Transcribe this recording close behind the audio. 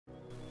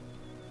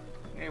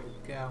There we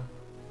go.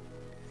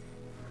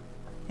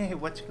 Hey,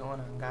 what's going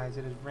on, guys?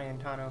 It is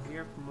Raentono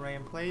here from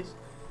Raen Plays,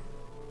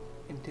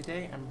 and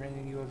today I'm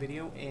bringing you a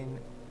video in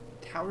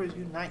Towers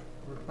Unite.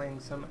 We're playing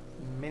some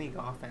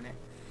mini-golf in it.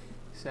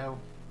 So,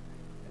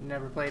 I've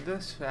never played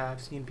this. I've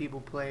seen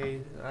people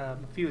play a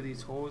few of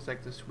these holes,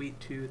 like the Sweet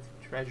Tooth,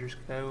 Treasure's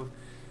Cove,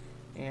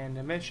 and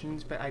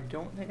Emissions, but I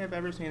don't think I've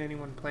ever seen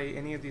anyone play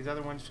any of these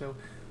other ones, so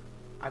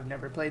I've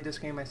never played this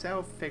game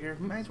myself. Figure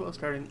might as well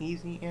start an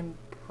easy and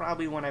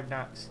probably one I've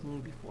not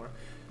seen before.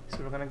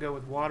 So we're gonna go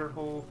with water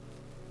hole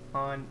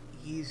on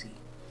easy.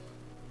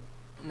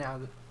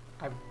 Now,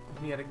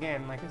 yet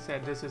again, like I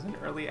said, this is an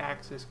early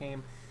access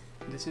game.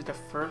 This is the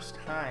first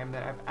time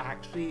that I've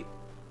actually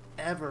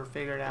ever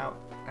figured out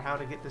how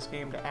to get this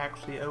game to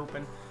actually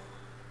open.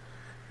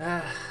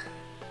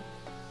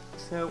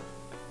 So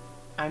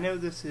I know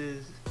this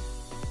is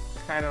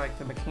kind of like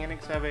the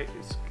mechanics of it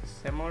is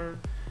similar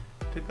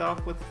to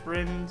Golf with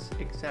Friends,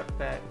 except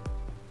that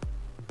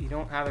you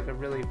don't have like a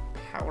really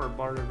power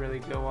bar to really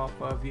go off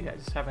of. You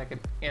just have like an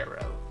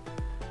arrow.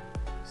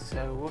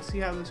 So we'll see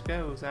how this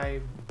goes.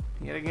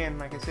 Yet again,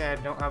 like I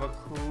said, don't have a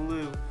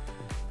clue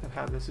of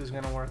how this is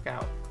going to work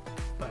out,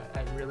 but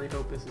I really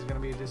hope this is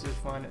going to be just as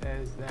fun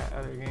as that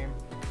other game.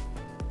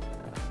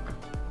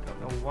 Don't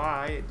know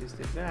why it just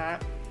did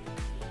that,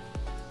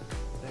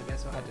 but I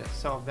guess I'll have to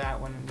solve that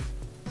one in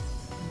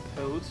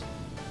post.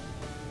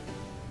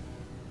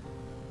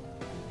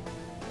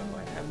 Oh,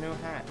 I have no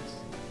hats.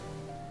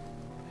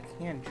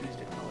 I can choose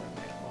to color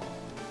my ball,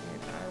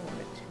 and I want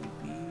it to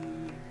be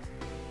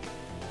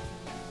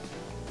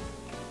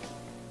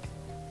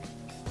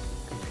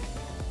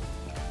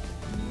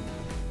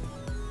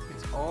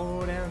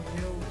all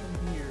downhill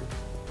from here.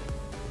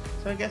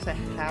 So I guess I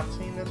have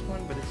seen this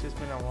one, but it's just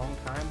been a long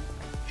time.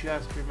 I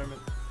just remember.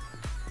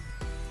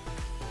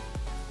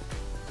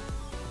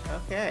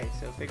 Okay,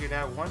 so figured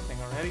out one thing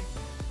already.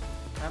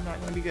 I'm not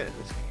going to be good at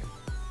this game.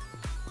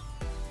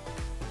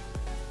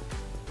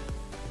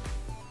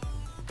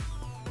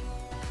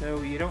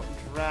 So you don't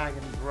drag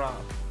and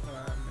drop,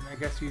 and I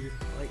guess you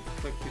like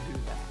click to do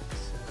that.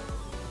 So,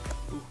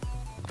 ooh.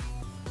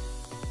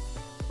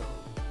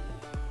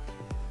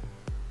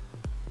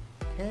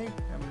 Okay,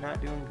 I'm not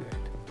doing good.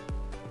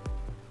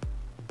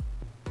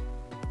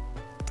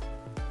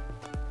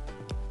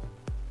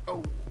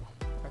 Oh,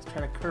 I was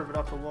trying to curve it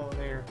off the wall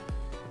there.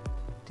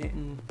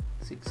 Didn't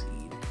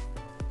succeed.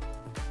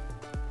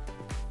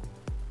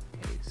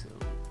 Okay, so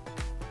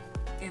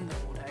in the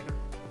old dagger.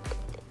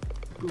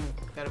 Boom,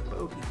 got a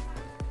bogey.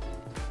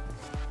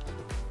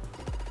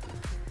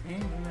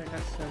 And I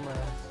got some,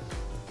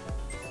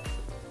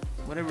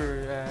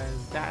 whatever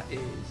that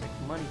is,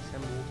 like money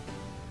symbol.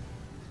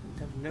 I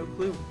have no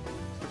clue.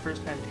 It's the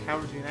first time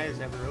Towers Unite has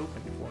ever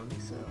opened for me,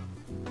 so.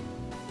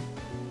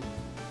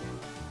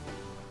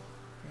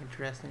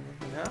 Interestingly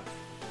enough,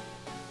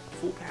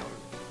 full power.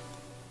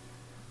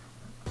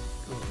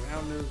 Go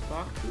around those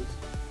boxes.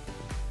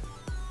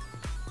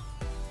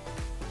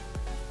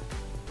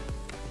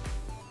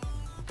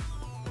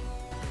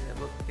 See that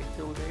look like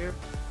still there?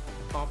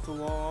 Off the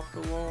wall, off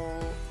the wall.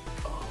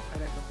 Oh, I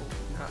think the hole is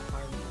not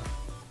high enough.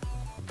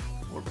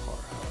 Or par,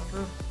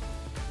 however.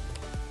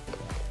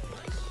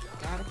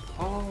 Got a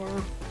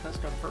par. That's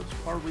the first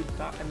par we've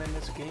gotten in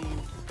this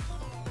game.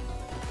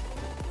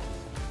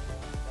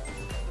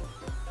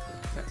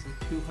 Got some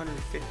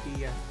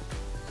 250.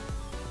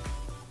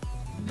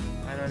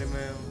 I don't even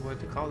know what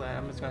to call that.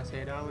 I'm just gonna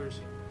say $.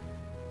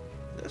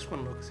 This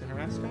one looks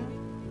interesting.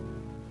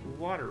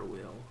 Water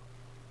wheel.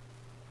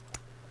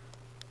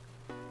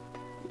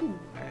 Ooh,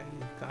 I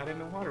got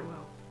in a water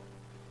well.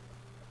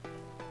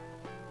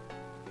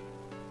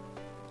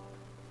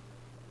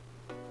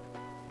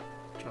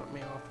 Drop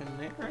me off in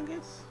there, I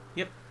guess.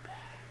 Yep,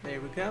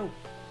 there we go.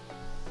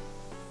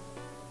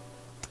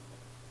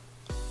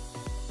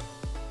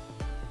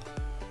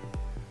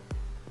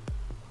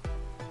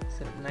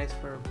 Set up nice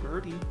for a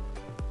birdie.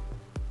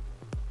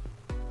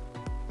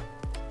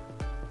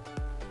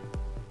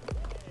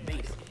 Made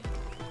it.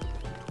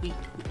 Tweet,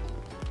 tweet.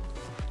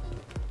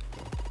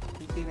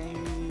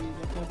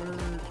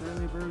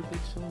 Early bird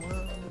gets so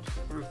much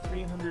for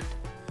 300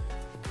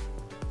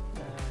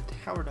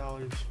 tower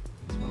dollars.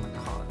 That's what I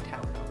call it,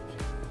 tower dollars.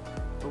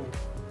 Oh,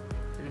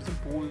 there's a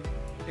boy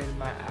in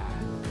my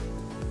eye.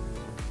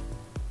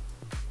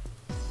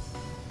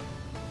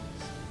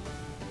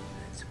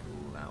 Let's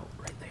go out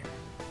right there.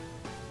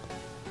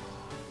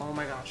 Oh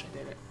my gosh, I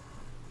did it.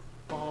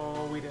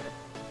 Oh, we did it.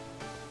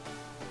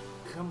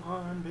 Come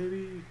on,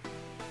 baby.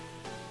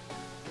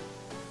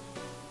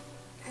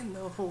 In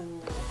the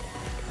hole.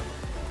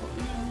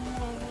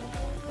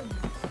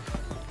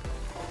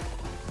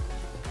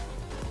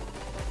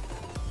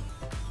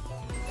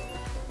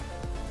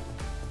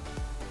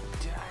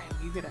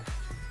 You get a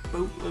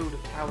boatload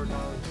of tower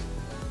dollars.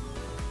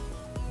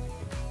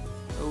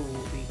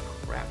 Holy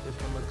crap, this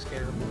one looks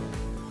terrible.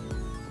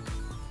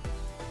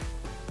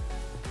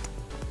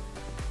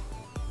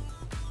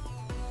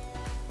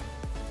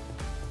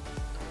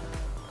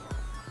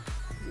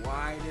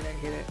 Why did I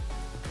hit it?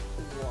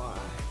 Why?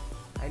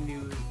 I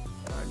knew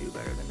want to do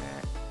better than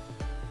that.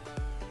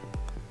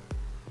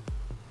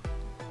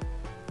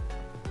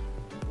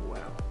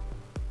 Well.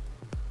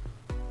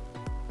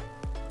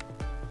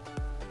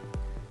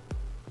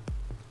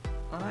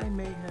 I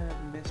may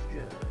have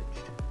misjudged.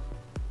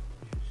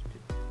 Just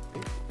a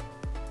bit.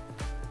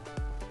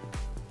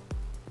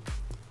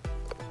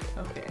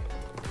 Okay.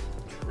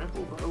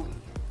 Triple bogey.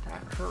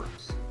 That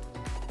hurts.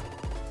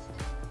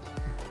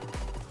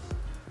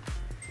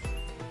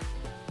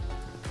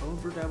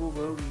 Over double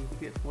bogey, you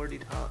get 40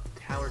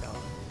 tower dollars.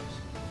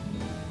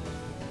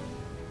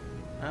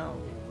 Oh,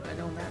 I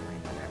don't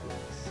like how that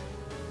looks.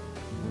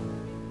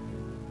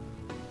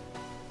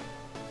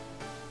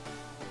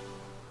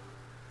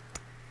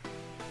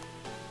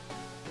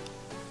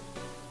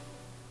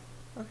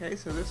 Okay,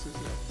 so this is a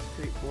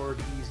straightforward,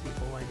 easy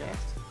hole, I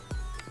guess.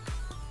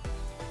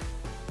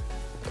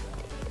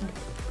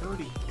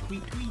 Birdie,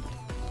 tweet, tweet.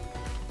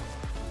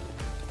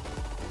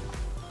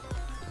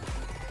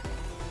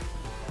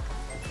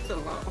 It's a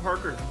lot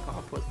harder than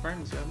golf with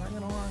friends, so I'm not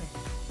gonna lie.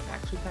 I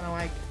actually kind of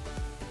like it.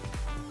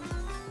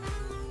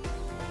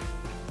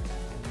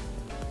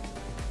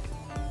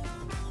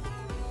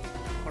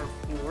 Par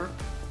 4.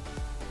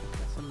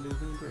 Got some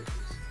moving bridges.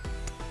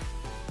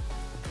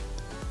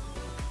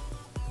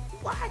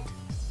 What?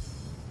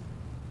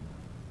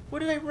 What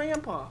did I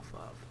ramp off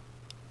of?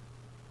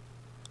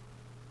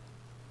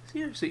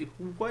 Seriously,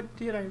 what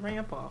did I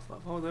ramp off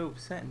of? Although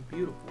setting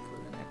beautiful for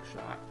the next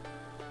shot.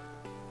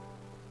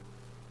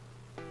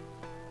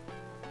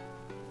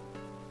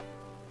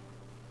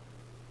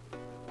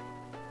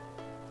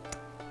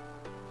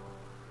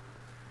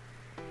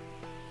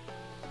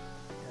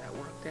 That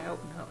worked out,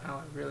 not how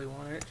I really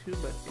wanted it to,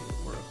 but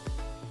it worked.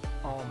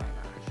 Oh my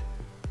gosh.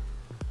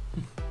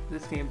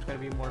 This game's gonna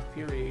be more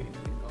infuriating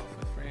than golf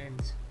with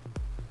friends.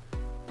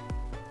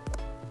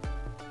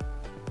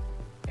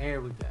 There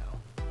we go.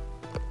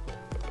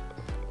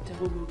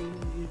 Double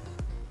bogey.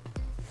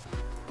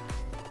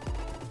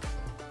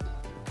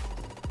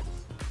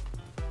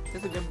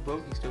 Because a double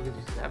bogey still gives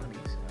you 70,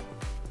 so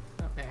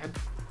not bad.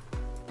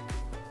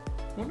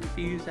 I wonder if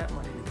you use that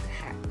money with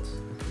hats.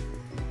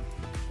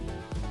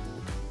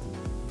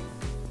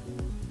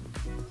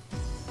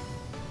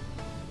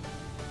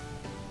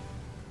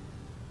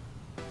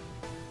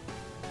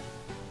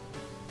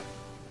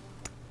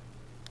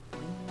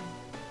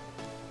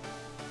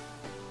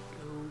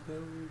 Go, go,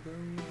 go.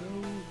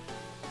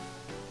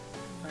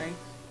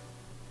 Nice.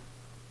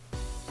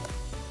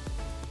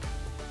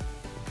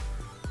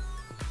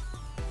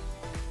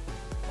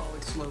 Oh,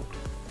 it's sloped.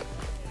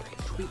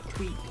 Tweet,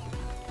 tweet.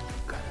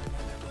 Got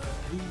another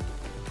bogey.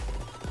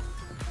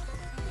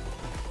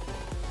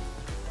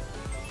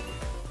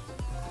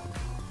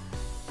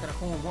 Got a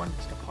hole in one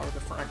just to par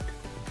the front.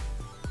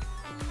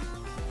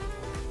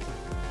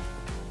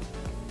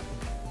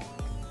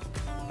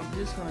 I'm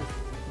just gonna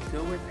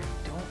go with it.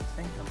 I don't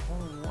think I'm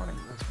holding one in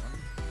this one.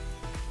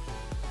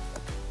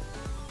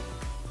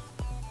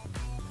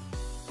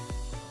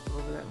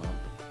 Over that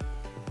lump.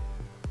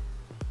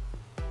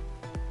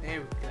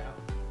 There we go.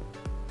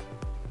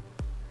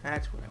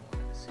 That's what I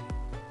wanted to see.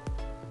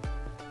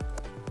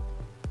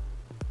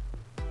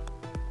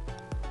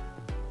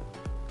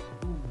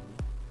 Ooh.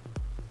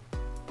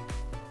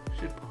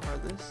 Should par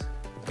this.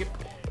 Yep.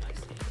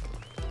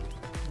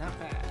 Not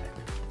bad.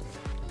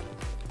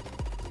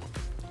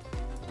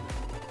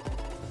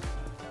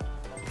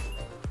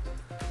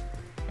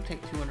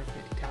 Take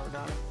 250 tower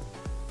dollar.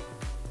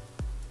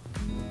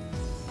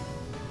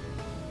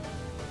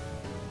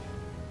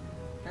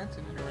 That's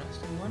an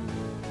interesting one.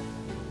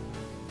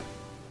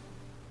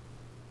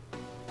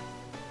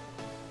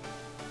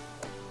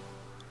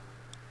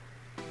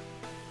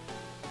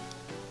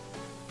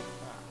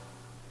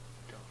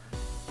 Darn.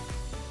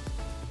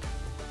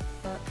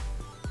 But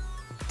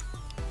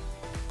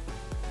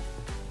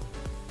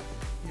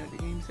you know what the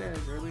game says,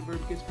 early bird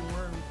gets the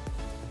worm.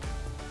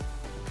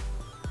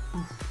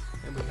 Oof.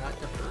 And we got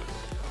the first.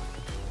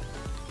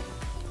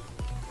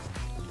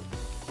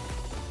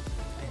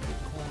 And we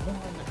go on,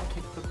 and I'll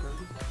take the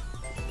birdie.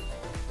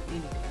 We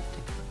need to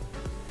take the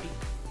birdie. Okay.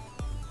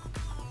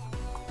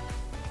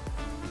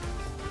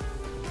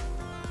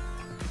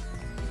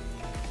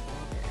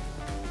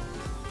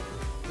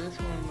 This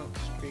one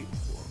looks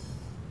straightforward.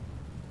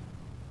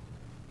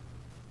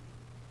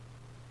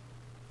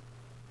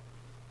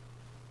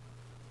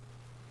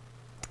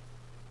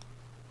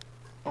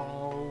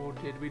 Oh,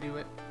 did we do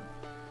it?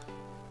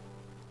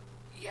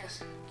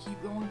 Yes!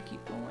 Keep going,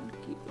 keep going,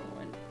 keep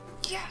going.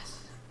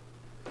 Yes!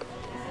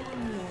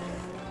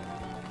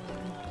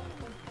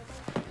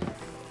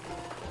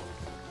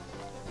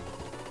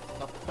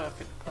 A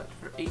perfect putt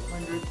for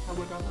 800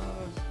 tower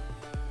dollars.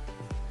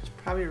 There's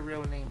probably a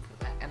real name for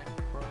that, and I'm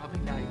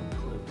probably not even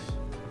close.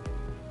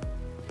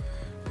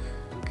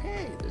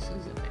 Okay, this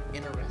is an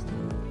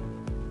interesting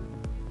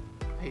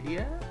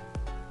idea.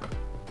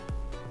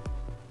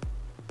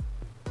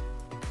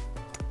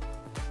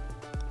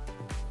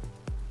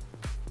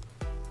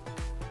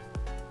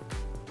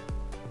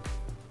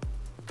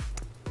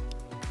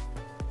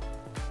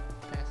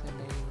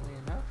 Fascinatingly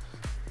enough,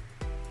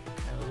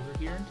 over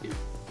here in 2.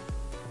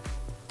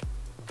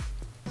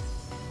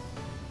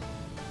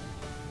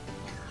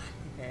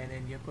 And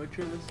then you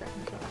butcher the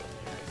second shot.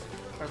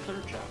 Or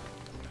third shot.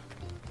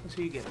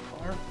 So you get a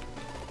par.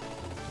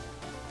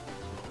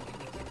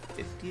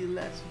 50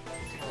 less.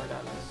 Tower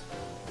dollars.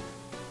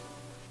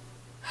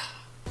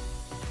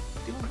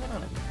 Doing good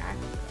on attack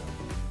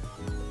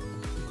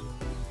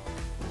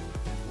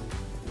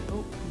though.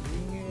 Oh,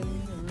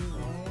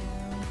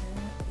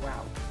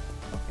 wow.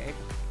 Okay,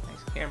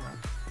 nice camera.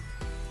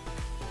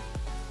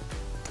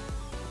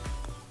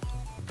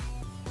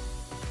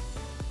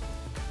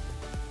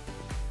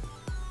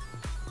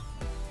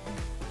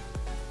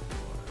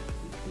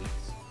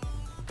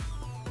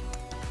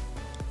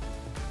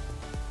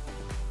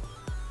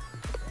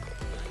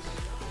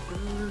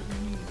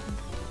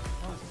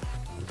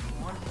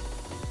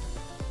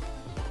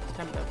 This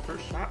time that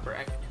first shot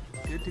bracket,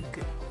 good to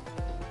go.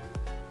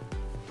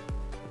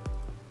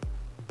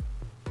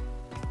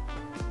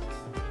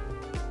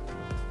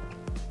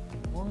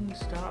 One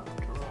stop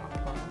drop,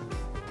 huh?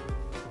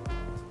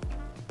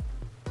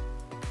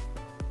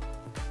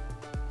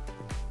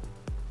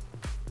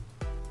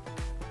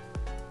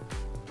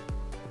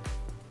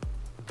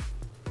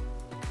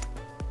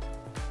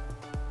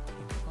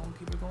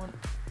 Keep it going.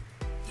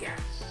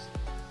 Yes!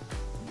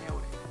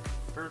 Nailed it.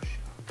 First shot.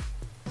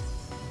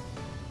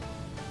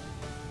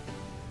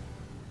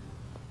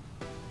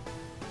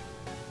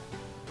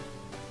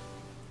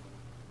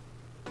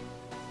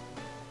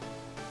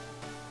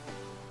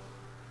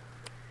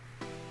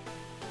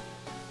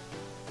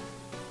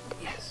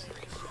 Yes!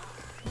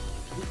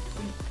 Sweet.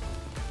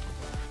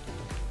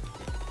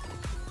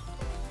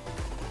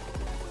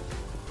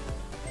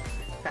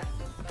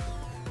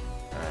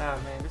 Ah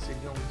man, this is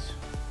going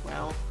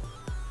well.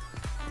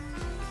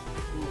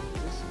 Ooh,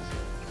 this is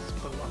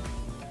spelunky.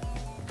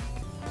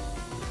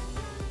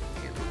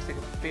 It looks like a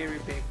very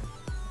big,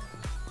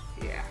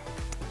 yeah,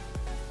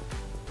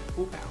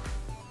 full power.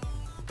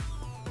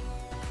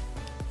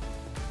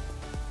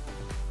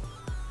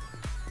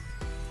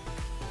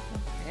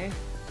 Okay,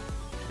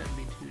 shouldn't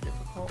be too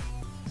difficult.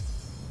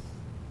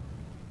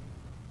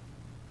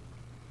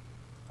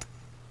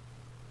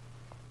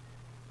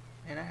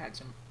 And I had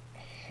some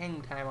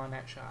hang time on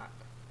that shot.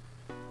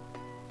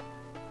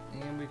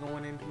 And we're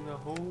going into the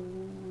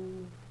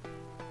hole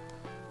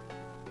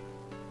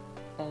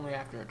only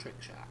after a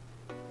trick shot.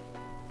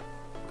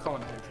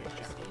 Calling it a trick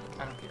shot.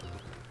 I don't care.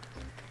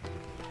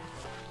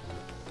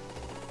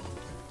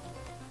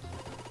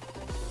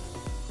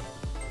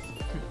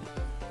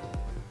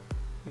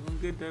 Feeling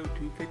good though,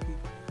 250.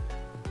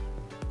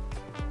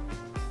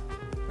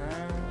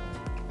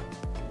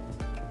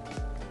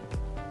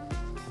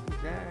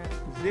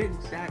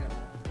 Zigzagging.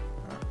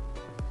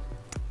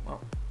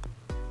 Well,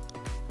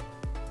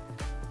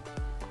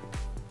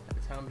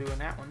 that's how I'm doing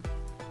that one.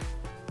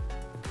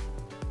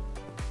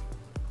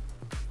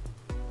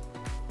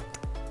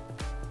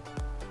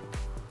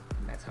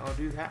 And that's how I'll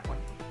do that one.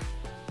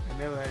 I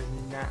know that is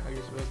not how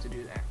you're supposed to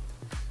do that.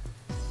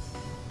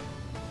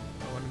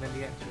 I wouldn't have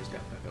been the extra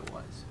step if it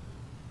was.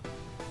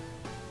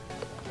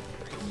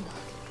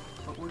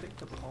 But we're at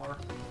the par.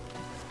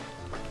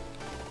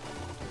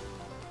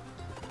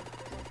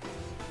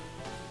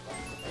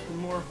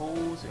 More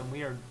holes and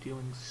we are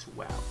doing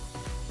swell.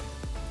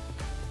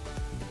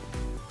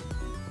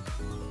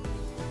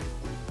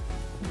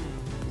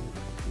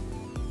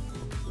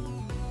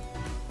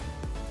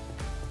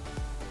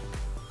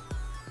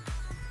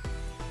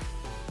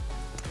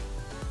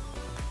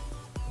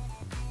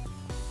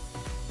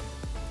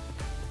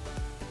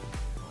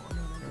 Oh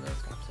no,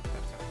 stop.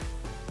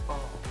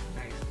 Oh,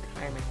 nice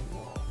timing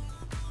wall.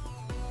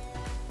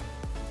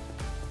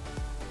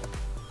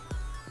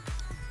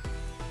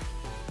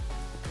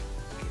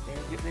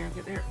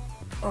 Get there.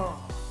 Oh,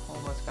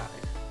 almost got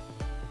it.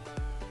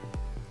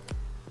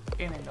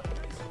 And end up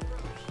with it.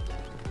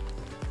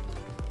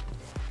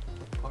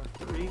 Par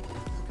 3,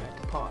 got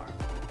to par.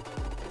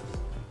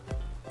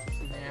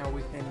 Now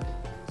we can,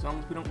 as long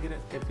as we don't get it,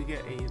 if we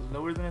get a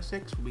lower than a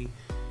 6, we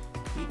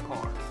beat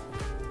par.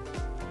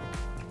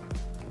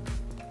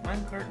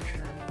 Minecart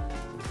insurance.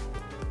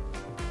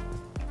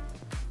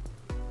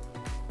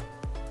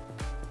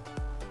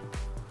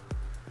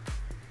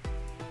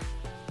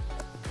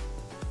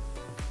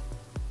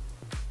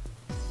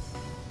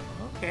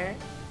 Okay.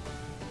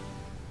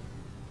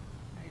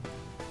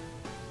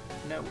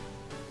 No.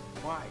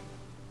 Why?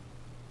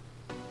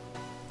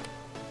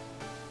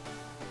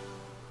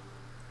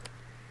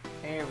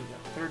 There we go.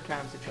 Third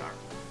time's the charm.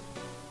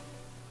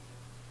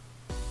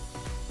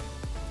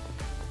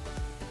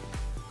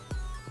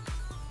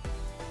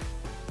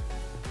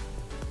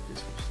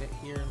 Just sit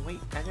here and wait,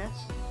 I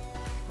guess.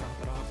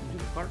 Drop it off and do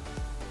the cart.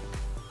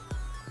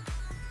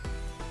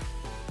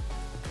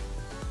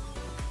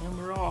 And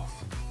we're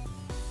off.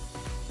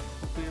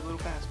 Hopefully a little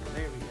faster.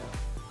 There we go.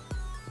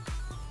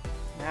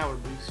 Now we're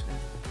boosting.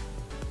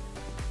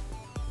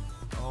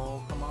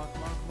 Oh, come on.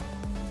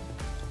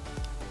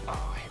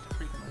 Oh, I hit the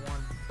freaking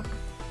one.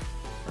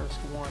 First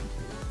one,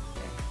 too.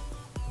 Okay.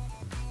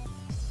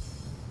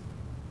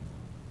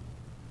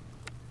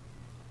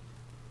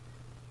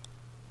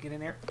 Get in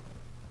there.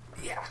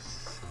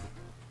 Yes!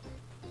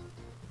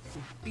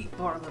 We beat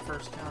bar the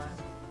first time.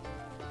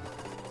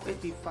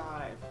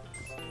 55.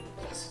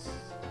 Yes!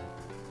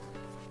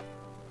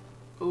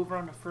 Over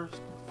on the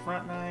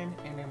front nine,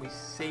 and then we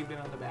saved it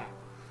on the back.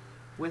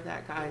 With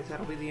that, guys,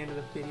 that'll be the end of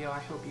the video. I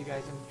hope you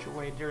guys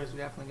enjoyed. There is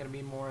definitely going to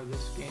be more of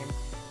this game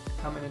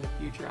coming in the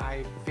future.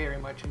 I very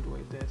much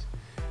enjoyed this.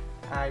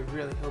 I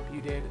really hope you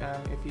did.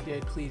 If you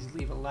did, please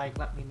leave a like,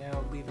 let me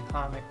know, leave a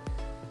comment.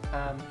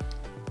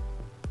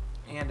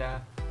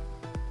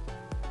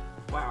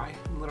 Wow,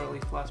 I'm literally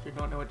flustered,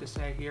 don't know what to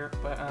say here,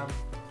 but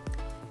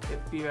if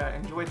you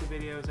enjoyed the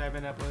videos I've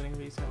been uploading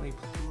recently,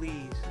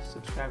 please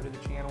subscribe to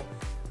the channel.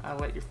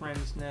 Let your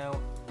friends know.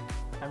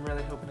 I'm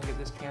really hoping to get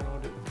this channel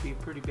to be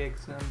pretty big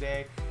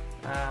someday.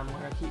 I'm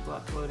going to keep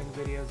uploading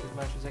videos as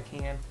much as I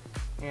can.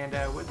 And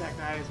with that,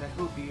 guys, I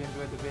hope you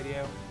enjoyed the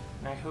video,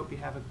 and I hope you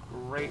have a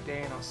great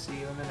day, and I'll see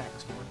you in the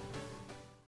next one.